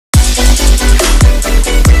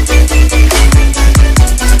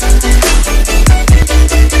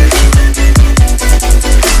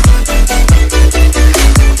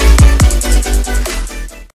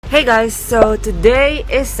Hey guys, so today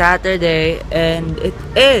is Saturday and it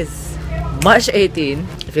is March 18.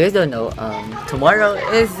 If you guys don't know, tomorrow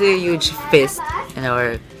is a huge feast in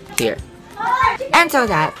our here. And so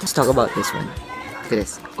let's talk about this one. Look at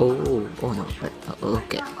this. Oh no,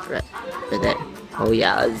 okay, right there. Oh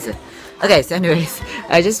yeah. Okay, so anyways,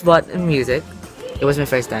 I just bought music. It was my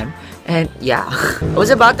first time, and yeah, I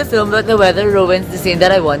was about to film, but the weather ruins the scene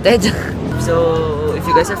that I wanted. So if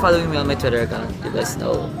you guys are following me on my Twitter account, you guys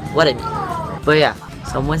know what I mean. But yeah,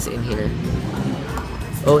 someone's in here.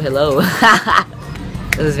 Oh, hello.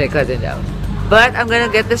 This is my cousin now. But I'm gonna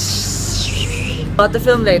get this about the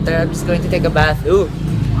film later. I'm just going to take a bath. Ooh,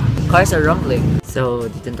 cars are rumbling. So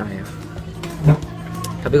dito tayo.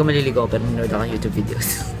 Sabi ko maliligo pero nanonood ako ng YouTube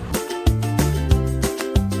videos.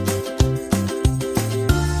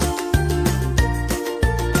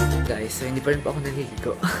 Guys, so hindi pa rin po ako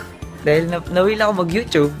naliligo. Dahil nawila ako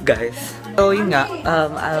mag-YouTube, guys. So, yun nga,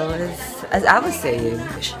 as I was saying,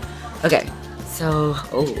 okay, so,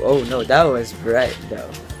 oh no, that was bright, though.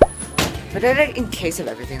 But then, like, in case of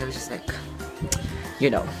everything, it was just like, you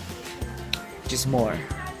know, just more.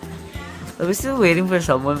 I was still waiting for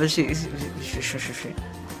someone, but she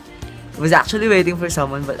was actually waiting for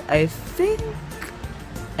someone, but I think,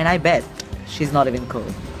 and I bet, she's not even cold.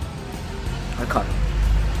 Or caught.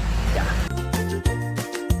 Yeah.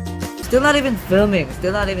 Still not even filming.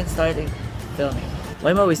 Still not even starting filming.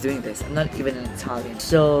 Why am I always doing this? I'm not even an Italian.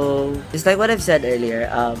 So, just like what I've said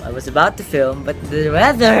earlier, I was about to film, but the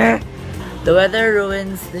weather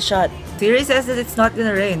ruins the shot. Siri says that it's not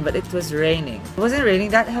gonna rain, but it was raining. It wasn't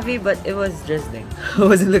raining that heavy, but it was drizzling. I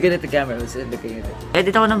wasn't looking at the camera, I was just looking at it.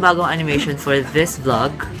 Edit ako ng bagong animation for this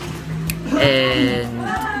vlog. And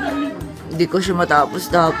hindi ko siya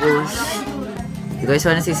matapos. You guys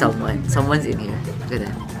wanna see someone? Someone's in here. Look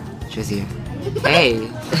at that. She's here. Hey!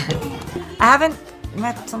 I haven't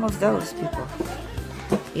met some of those people.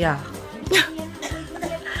 Yeah.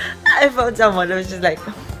 I found someone who was just like,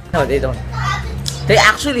 no, they don't. They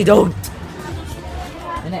actually don't.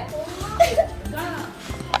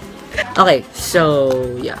 Okay, so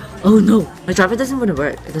yeah. Oh no, my tripod doesn't want to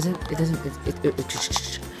work. It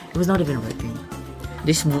was not even working.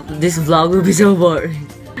 This vlog will be so boring.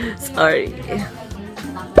 Sorry.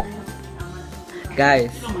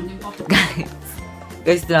 Guys,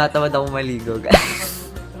 tinatamad ako maligo,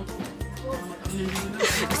 guys.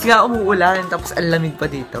 Kasi nga umuulan, tapos ang lamig pa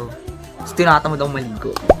dito. Tapos tinatamad ako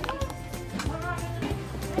maligo.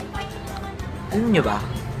 Alam nyo ba?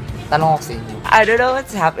 Tanong ako sa inyo. I don't know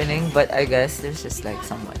what's happening, but I guess there's just like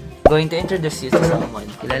someone. I'm going to introduce you to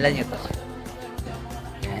someone. Kilala nyo to.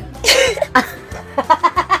 Yan.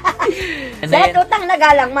 Seth, utang na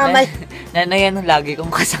galang, mama. Yan ang lagi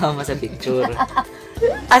kong kasama sa picture.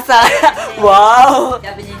 Asa? Wow!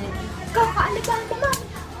 Sabi niya, kakaaligaan ko, ma.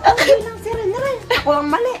 Ang ng sira na rin. Ako ang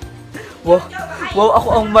mali. Wow, ako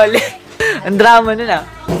ang mali. Ang drama nun ah.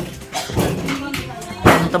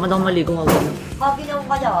 Tamad akong maligo ako. Maginaw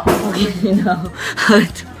ka daw. Maginaw.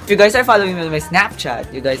 If you guys are following me on my Snapchat,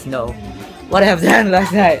 you guys know what I've done last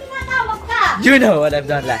night. You know what I've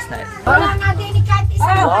done last night. Wala nga din ni kahit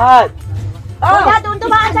isa. What? Wala, doon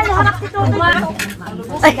tumaan sa harap ni Toto.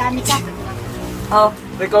 Ay, gamit ka. Oh,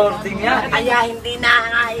 recording yan. Kaya hindi na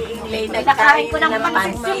nga i-inglay na kain ko ng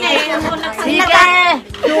pansin eh. Sige!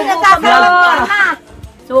 Subo pa, Mor!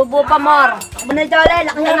 Subo pa, Mor! Muna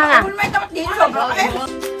Jole, laki na nga.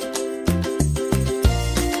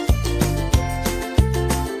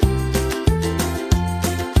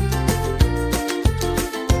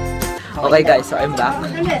 Okay guys, so I'm back.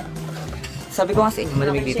 Sabi ko nga sa inyo,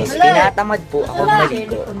 malamig dito. So, tinatamad po ako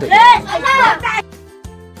maligo.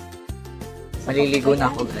 Maliligo na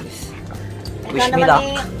ako, guys. Wish me luck.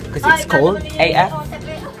 Because it's cold. AF.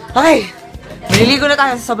 Okay! Maliligo na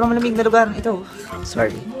tayo sa sobrang malamig na lugar. Ito.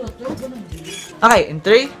 Sorry. Okay, in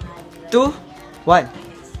 3, 2,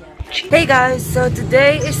 1. Hey guys! So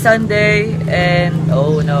today is Sunday. And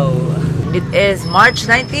oh no. It is March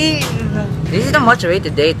 19. This is the much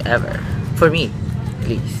awaited date ever. For me.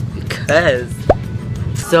 At least. Because.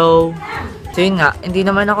 So yun nga. Hindi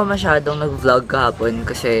naman ako masyadong nag-vlog kahapon.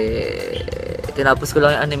 Kasi tinapos ko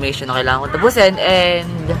lang yung animation na kailangan ko tapusin,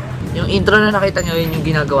 and yung intro na nakita nyo, yun yung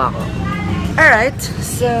ginagawa ko. Alright,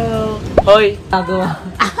 so hoy, nagawa.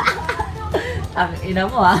 Ang ina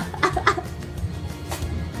mo ah.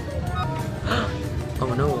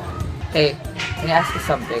 Oh no. Hey, can I ask you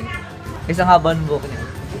something? Isang haba ng buhok niya.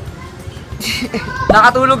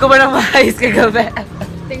 Nakatulog ka ba ng maayos kagabi?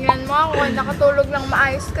 Tingnan mo ako, nakatulog lang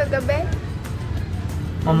maayos kagabi.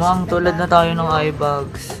 Mama, ang tulad na tayo ng eye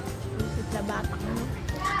bags.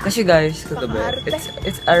 Kasi guys, kagabi,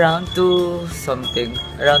 it's around 2 something.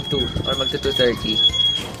 Around 2 or magto 2:30.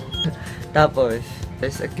 Tapos,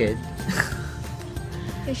 there's a kid.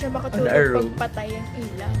 Hindi siya makatulog pag patay ang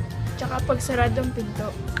ilaw. Tsaka pag saradong pinto,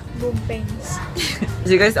 boom pains.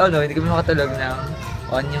 Kasi guys, hindi kami makatulog ng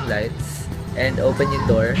on yung lights and open yung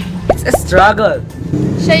door. It's a struggle!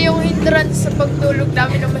 Siya yung hindrance sa pagtulog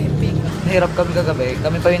namin ng mahimbing. Nahirap kami kagabi.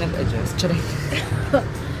 Kami pa yung nag-adjust. Charay.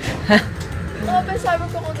 Pero sabi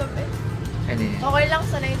ko kagabi. Ano yun? Okay lang,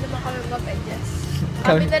 sanay naman kami mag-adjust.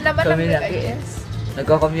 Kami na naman ang mag-adjust.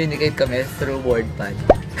 Nagko-communicate kami through wordpad.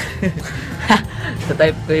 So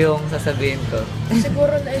type ko yung sasabihin ko.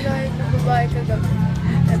 Siguro na inahin ng babae kagabi.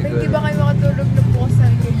 Sabi, hindi ba kayo makatulog na bukas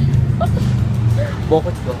ng game?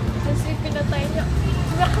 Bokot ko. Kasi pinatay niya.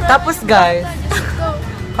 Tapos guys,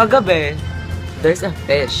 kagabi, there's a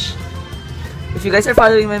fish. If you guys are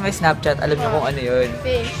following my Snapchat, alam niyo kung ano yun.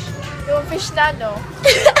 Fish. Yung fish na, no?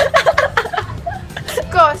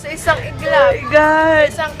 Ko, sa isang iglap. Oh my God!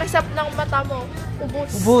 Isang kasap ng mata mo. Ubus.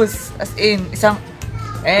 Ubus. As in, isang...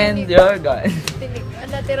 And you're gone. Tinig.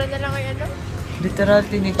 Natira na lang ay ano? Literal,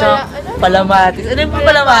 tinig. Ano? Palamatis. Ano yung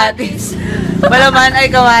palamatis? Palaman ay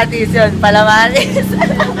kamatis yun. Palamatis.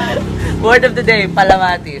 Word of the day,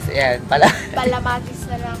 palamatis. Ayan, Palamatis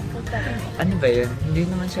na lang po talaga. Ano ba yun? Hindi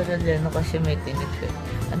naman siya relleno kasi may tinig eh.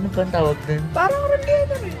 Ano ba ang tawag dun? Parang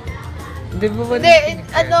relleno rin. Hindi ba ba? Hindi,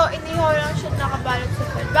 inihaw lang siya nakabalot sa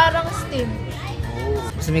pan. Parang steam. Oh.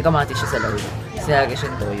 Kasi may kamatis siya sa loob. Sinagay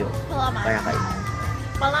siyang toyo. Palaman. Para kayo.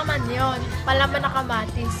 Palaman yun. Palaman na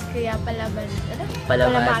kamatis. Kaya palaman. Ano?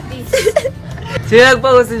 Palamatis. Sino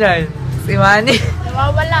nagpa-uso dyan? Si Manny.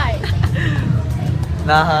 Nawawala eh.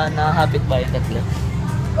 Nakahapit ba yung tatlo?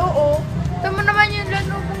 Oo. Tama naman yung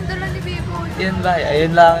lano kung dala ni Bibo. Yun ba?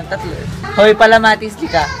 Ayun lang ang tatlo. Hoy, palamatis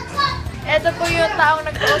ka. Ito po yung taong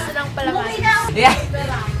nag-uso ng palamatis. Yeah.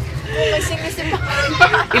 May singisip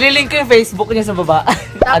ako. Ililink ko yung Facebook niya sa baba.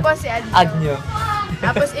 Tapos add nyo.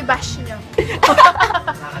 Tapos i-bash nyo.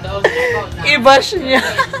 I-bash niya.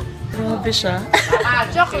 Grabe siya.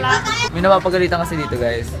 Joke lang. May napapagalitan kasi dito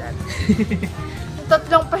guys.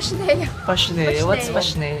 Tatlong pasneya. Pasneya? What's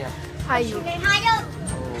pasneya? Hayop.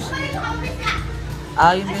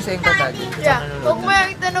 Yun din sa yung katali. Yeah. Huwag mo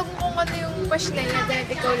yung itanong kung ano yung pasneya dahil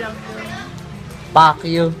ikaw lang yun. Fuck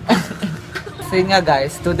you. So yun nga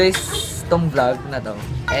guys, 2 days tong vlog na to.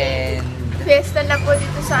 And... Fiesta na po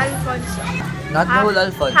dito sa Alfonso. Not the whole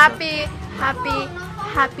Alfonso. Happy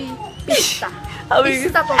Pista.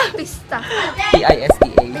 Pista po, Pista.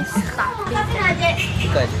 P-I-S-T-A. Pista.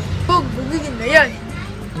 Good. Bugin na yan.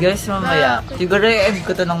 Guys, mamaya, siguro i-end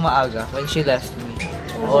ko to ng maaga when she left me.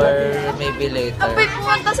 Or maybe later. Kapit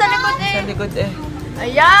pumunta sa likod eh. Sa likod eh.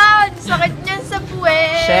 Ayan! Sakit niyan sa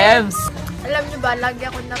puwet. Shems! Alam niyo ba, lagi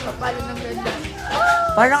ako nakapalo ng ganda.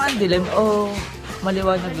 Parang ang dilim.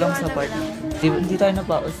 Maliwanag lang sa part. Hindi tayo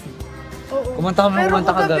napaos. Oo. Kumunta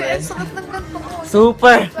kagabi. Pero sakit ng ganito ko.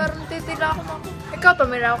 Super! Parang titila ako ikaw,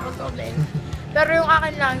 tumira ako to din. Pero yung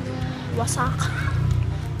akin lang, yung wasak.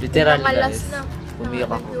 Literal Nakalas guys. na.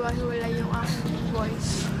 Umiyak ako. Wala yung aking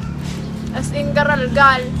voice. As in,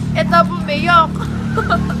 garalgal. Ito, bumiyok.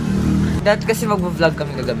 Dahil kasi mag-vlog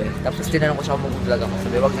kami kagabi. Tapos tinanong ko siya kung mag-vlog ako.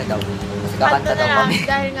 Sabi, wag na daw. Kasi kakanta daw kami.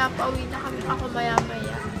 Dahil nga pauwi na kami ako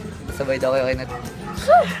maya-maya. Sabay daw kayo na...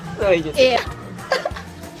 Sabay dyan.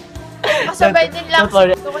 Kasabay din lang.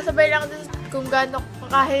 Kasabay lang din kung gaano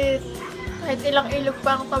kahit ilang ilog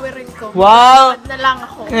pa ang tawirin ko. Wow! Na lang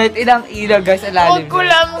ako. Kahit ilang ilog guys, alalim. Huwag ko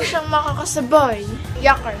lamang siyang makakasabay.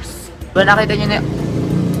 Yuckers. Diba nakita nyo na...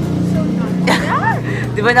 So not.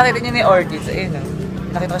 Diba nakita nyo na yung orchids? Ayun o.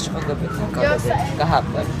 Nakita ko siya kagabi.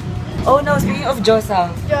 Kahapon. Oh no, speaking of Josa.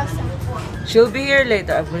 Diyosa. She'll be here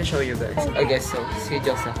later. I'm gonna show you guys. I guess so. Si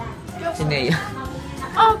Josa. Si Nea.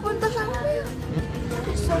 Punta siya ngayon.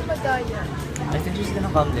 So madaya. I think she's gonna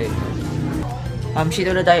come later.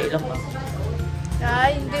 Shito na tayo ilang pa.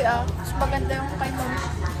 Ay, hindi Mas maganda yung kay Mom.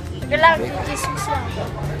 Teka lang, chismis lang.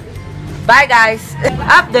 Bye guys!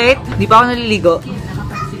 Update! Di pa ako naliligo.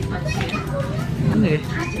 Ano eh?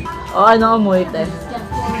 Ano amoy te?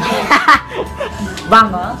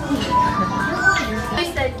 Bango?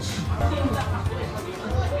 Message.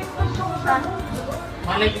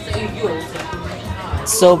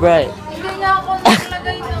 So bright. Hindi niya ako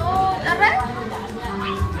naglagay noon. Aray!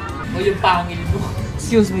 Yung pangil mo.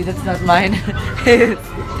 Excuse me, that's not mine.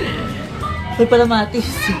 Hoy, Palamatis.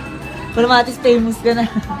 Palamatis, famous ka na.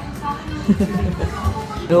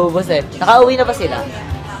 Lubos eh. Nakauwi na ba sila?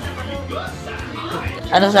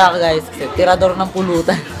 Ano siya guys? Kasi tirador ng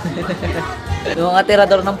pulutan. Yung mga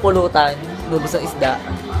tirador ng pulutan, lubos ang isda.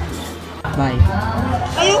 Bye.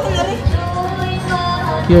 Ayoko na rin.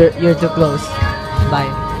 You're too close.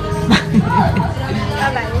 Bye.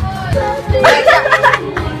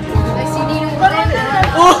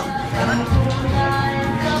 Oh!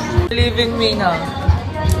 Leaving me now.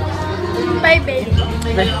 Bye, babe.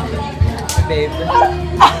 Babe.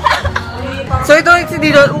 So ito si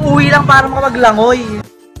Dito, uuwi lang para makapaglangoy.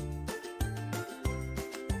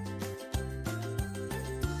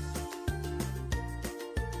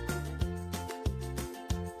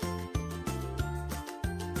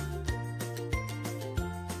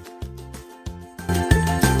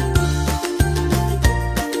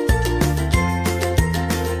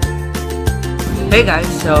 Hey guys,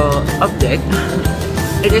 so update.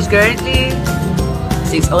 It is currently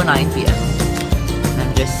 6:09 PM.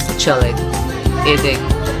 I'm just chilling, eating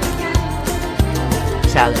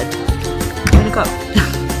salad in a cup.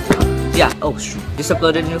 Yeah, oh shoot. Just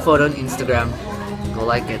uploaded a new photo on Instagram. Go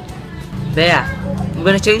like it. But yeah, I'm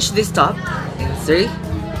gonna change this top in 3,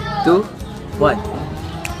 2, 1.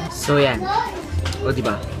 So yan. O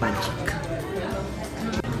diba? Magic.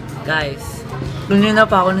 Guys, kanina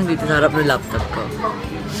pa ako nandito sa harap ng laptop ko.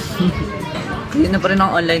 Kanina pa rin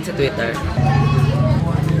ako online sa Twitter.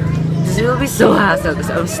 This will be so hassle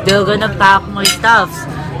because I'm still gonna pack my stuffs.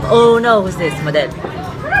 Oh no, who's this? Model.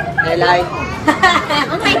 Hello.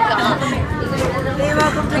 Oh my God. Hey,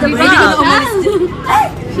 welcome to the vlog.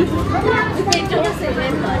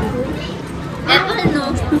 Eto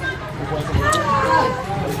ano?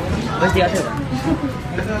 Where's the other one?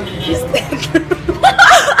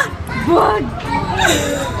 Wag!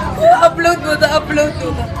 Upload mo, upload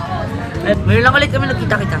mo. Mayroon lang ulit kami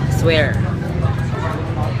nagkita-kita. Swear.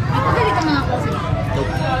 Pagkali ka mga kasi.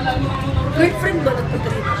 Girlfriend ba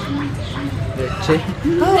nagpatrin? Leche.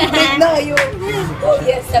 Oh, wait na yun. Oh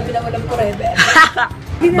yes, sabi na walang forever.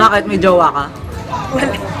 Bakit? May jowa ka?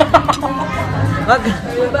 Wala. Wag.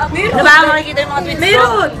 Meron. Ano ba makikita yung mga tweets ko?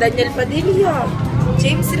 Meron. Daniel Padilla.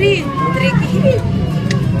 James Reed. Drake Hill.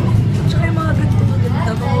 Tsaka yung mga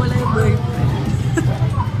ganito-ganda. Mga wala yung boyfriend.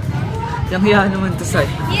 Yung hiya naman to sa'yo.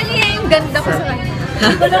 Yan yung ganda ko sa kanya.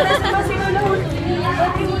 Wala na sa masinulaw.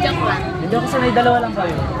 Joke lang. Hindi ako sanay, dalawa lang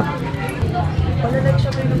kayo. Pala-like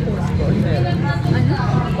siya kayo ng post ko. Ano?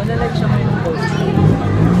 Pala-like siya kayo ng post ko.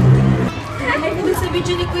 Ay, hindi sa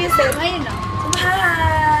video ni Kuya Seth. Ayun o.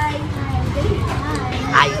 Hi!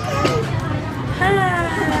 Ay! Hi!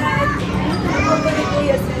 Ako pa ni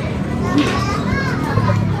Kuya Seth.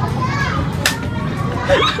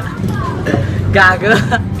 Gago.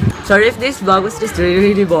 Sorry if this vlog was just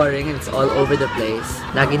really boring and it's all over the place.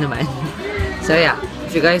 Lagi naman. So yeah,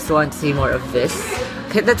 if you guys want to see more of this,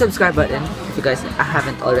 hit that subscribe button if you guys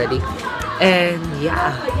haven't already. And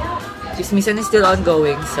yeah, Chismisan is still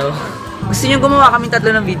ongoing, so gusto nyo gumawa kaming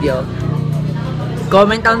tatlo ng video,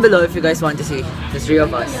 comment down below if you guys want to see the three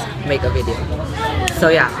of us make a video. So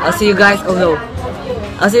yeah, I'll see you guys. Oh no,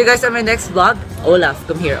 I'll see you guys on my next vlog. Olaf,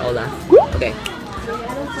 come here, Olaf. Okay.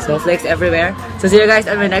 Snowflakes everywhere. So see you guys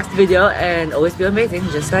on my next video and always be amazing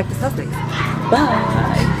just like the snowflakes.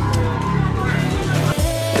 Bye!